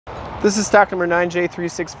This is stock number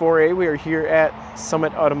 9J364A. We are here at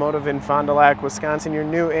Summit Automotive in Fond du Lac, Wisconsin, your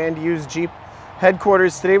new and used Jeep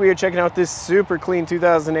headquarters. Today we are checking out this super clean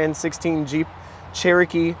 2016 Jeep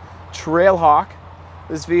Cherokee Trailhawk.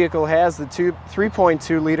 This vehicle has the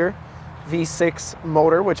 3.2 liter V6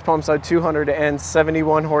 motor, which pumps out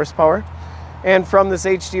 271 horsepower. And from this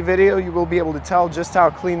HD video, you will be able to tell just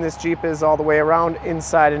how clean this Jeep is all the way around,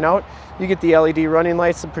 inside and out. You get the LED running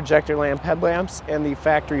lights, the projector lamp headlamps, and the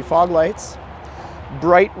factory fog lights.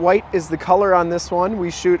 Bright white is the color on this one.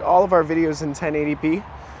 We shoot all of our videos in 1080p.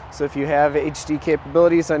 So if you have HD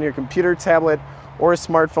capabilities on your computer, tablet, or a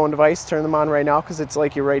smartphone device, turn them on right now, because it's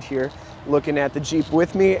like you're right here looking at the Jeep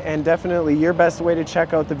with me, and definitely your best way to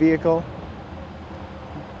check out the vehicle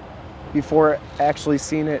before actually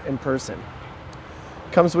seeing it in person.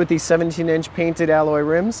 Comes with the 17-inch painted alloy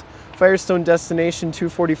rims, Firestone Destination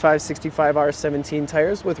 245/65R17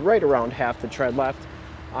 tires with right around half the tread left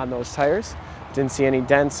on those tires. Didn't see any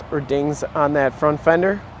dents or dings on that front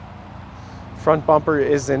fender. Front bumper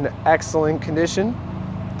is in excellent condition.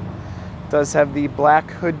 Does have the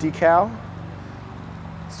black hood decal.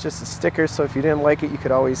 It's just a sticker, so if you didn't like it, you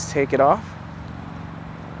could always take it off.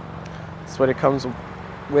 That's what it comes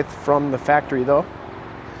with from the factory though.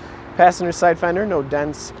 Passenger side fender, no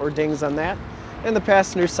dents or dings on that. And the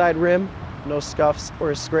passenger side rim, no scuffs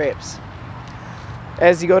or scrapes.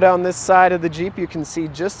 As you go down this side of the Jeep, you can see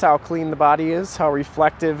just how clean the body is, how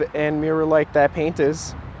reflective and mirror-like that paint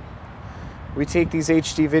is. We take these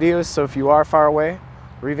HD videos, so if you are far away,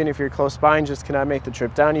 or even if you're close by and just cannot make the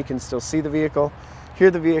trip down, you can still see the vehicle, hear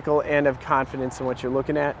the vehicle, and have confidence in what you're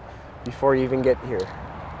looking at before you even get here.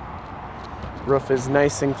 Roof is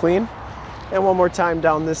nice and clean. And one more time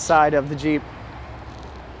down this side of the Jeep.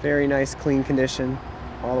 Very nice, clean condition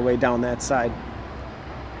all the way down that side.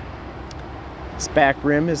 This back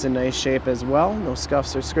rim is in nice shape as well. No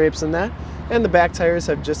scuffs or scrapes in that. And the back tires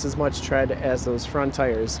have just as much tread as those front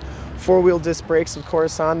tires. Four-wheel disc brakes, of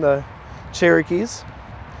course, on the Cherokees.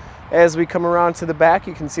 As we come around to the back,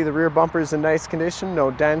 you can see the rear bumper is in nice condition.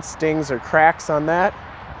 No dents, dings, or cracks on that.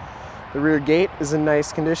 The rear gate is in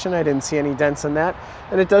nice condition. I didn't see any dents in that.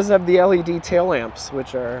 And it does have the LED tail lamps,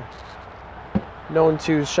 which are known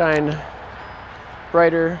to shine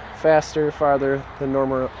brighter, faster, farther than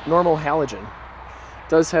normal halogen. It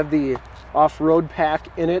does have the off-road pack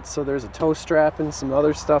in it, so there's a tow strap and some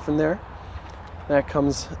other stuff in there. That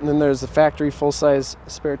comes, and then there's the factory full-size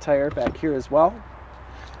spare tire back here as well.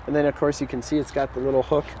 And then, of course, you can see it's got the little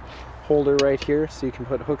hook holder right here, so you can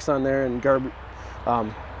put hooks on there and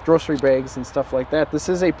grocery bags and stuff like that. This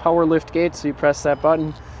is a power lift gate, so you press that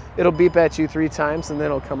button, it'll beep at you 3 times and then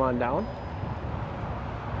it'll come on down.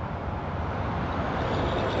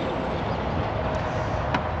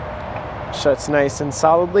 Shuts nice and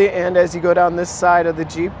solidly, and as you go down this side of the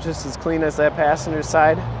Jeep, just as clean as that passenger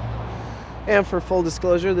side. And for full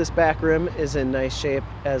disclosure, this back rim is in nice shape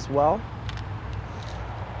as well.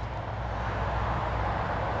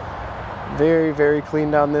 Very, very clean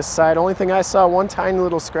down this side. Only thing I saw, one tiny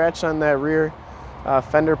little scratch on that rear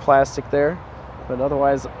fender plastic there, but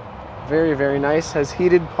otherwise very, very nice. Has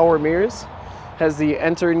heated power mirrors, has the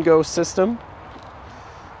enter and go system.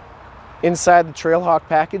 Inside the Trailhawk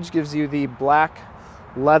package gives you the black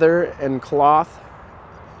leather and cloth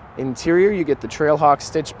interior. You get the Trailhawk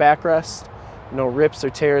stitch backrest, no rips or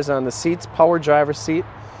tears on the seats, power driver seat,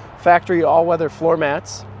 factory all-weather floor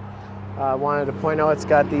mats. I wanted to point out it's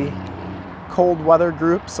got the cold weather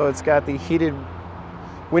group, so it's got the heated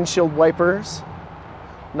windshield wipers,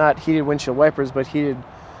 not heated windshield wipers, but heated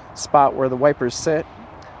spot where the wipers sit.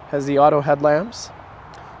 Has the auto headlamps,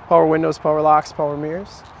 power windows, power locks, power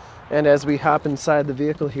mirrors. And as we hop inside the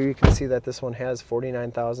vehicle here, you can see that this one has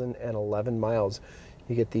 49,011 miles.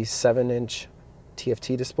 You get the 7-inch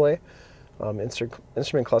TFT display.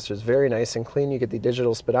 Instrument cluster is very nice and clean. You get the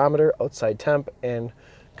digital speedometer, outside temp, and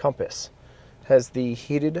compass. Has the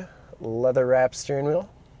heated leather wrap steering wheel,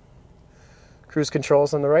 cruise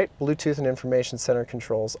controls on the right, Bluetooth and information center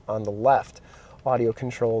controls on the left, audio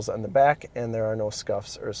controls on the back, and there are no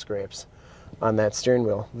scuffs or scrapes on that steering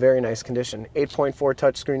wheel. Very nice condition. 8.4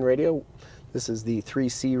 touchscreen radio. This is the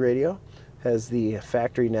 3C radio. Has the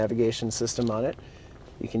factory navigation system on it.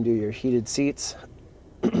 You can do your heated seats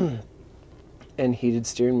and heated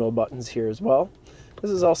steering wheel buttons here as well. This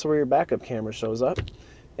is also where your backup camera shows up.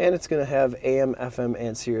 And it's going to have AM, FM,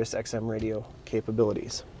 and Sirius XM radio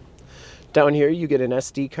capabilities. Down here you get an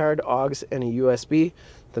SD card, AUX, and a USB,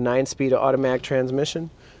 the 9-speed automatic transmission,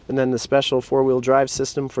 and then the special 4-wheel drive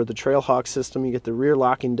system for the Trailhawk system. You get the rear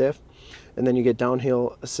locking diff, and then you get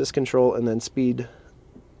downhill assist control, and then speed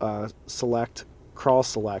select, crawl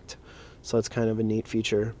select. So it's kind of a neat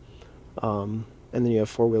feature And then you have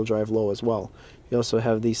four-wheel drive low as well. You also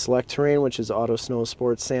have the Selec-Terrain, which is auto, snow,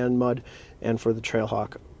 sports, sand, mud, and for the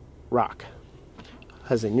Trailhawk, rock.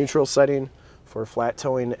 Has a neutral setting for flat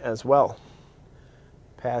towing as well.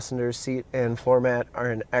 Passenger seat and floor mat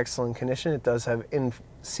are in excellent condition. It does have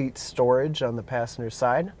in-seat storage on the passenger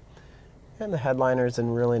side. And the headliner is in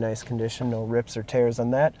really nice condition, no rips or tears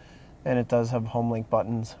on that. And it does have Homelink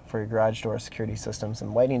buttons for your garage door security systems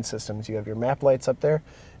and lighting systems. You have your map lights up there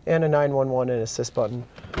and a 911 and assist button,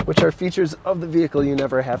 which are features of the vehicle you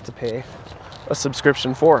never have to pay a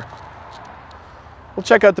subscription for. We'll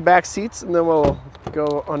check out the back seats and then we'll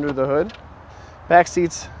go under the hood. Back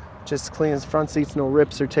seats, just clean as front seats, no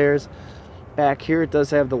rips or tears. Back here it does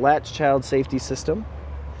have the Latch child safety system.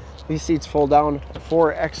 These seats fold down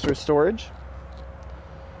for extra storage.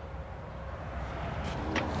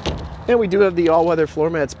 And we do have the all-weather floor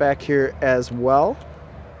mats back here as well.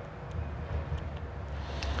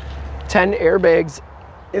 10 airbags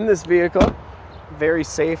in this vehicle. Very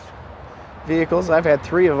safe vehicles. I've had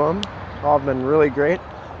 3 of them. All have been really great.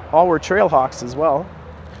 All were Trailhawks as well.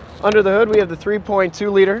 Under the hood we have the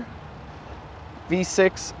 3.2 liter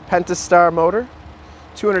V6 Pentastar motor.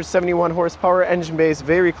 271 horsepower, engine base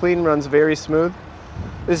very clean, runs very smooth.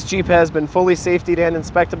 This Jeep has been fully safetied and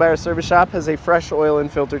inspected by our service shop, has a fresh oil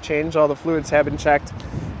and filter change. All the fluids have been checked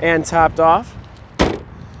and topped off.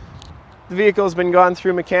 The vehicle has been gone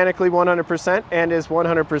through mechanically 100% and is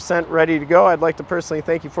 100% ready to go. I'd like to personally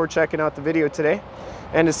thank you for checking out the video today.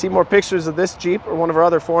 And to see more pictures of this Jeep or one of our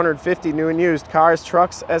other 450 new and used cars,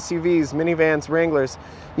 trucks, SUVs, minivans, Wranglers,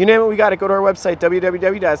 you name it, we got it. Go to our website,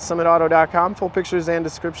 www.summitauto.com. Full pictures and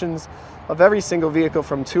descriptions of every single vehicle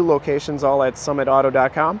from 2 locations, all at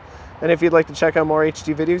summitauto.com. And if you'd like to check out more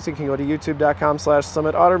HD videos, you can go to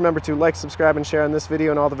youtube.com/summitauto. Remember to like, subscribe, and share on this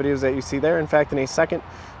video and all the videos that you see there. In fact, in a second,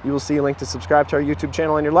 you will see a link to subscribe to our YouTube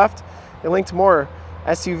channel on your left, a link to more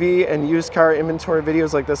SUV and used car inventory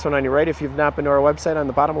videos like this one on your right. If you've not been to our website, on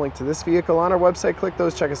the bottom, a link to this vehicle on our website. Click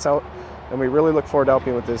those, check us out, and we really look forward to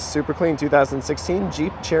helping you with this super clean 2016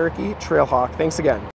 Jeep Cherokee Trailhawk. Thanks again.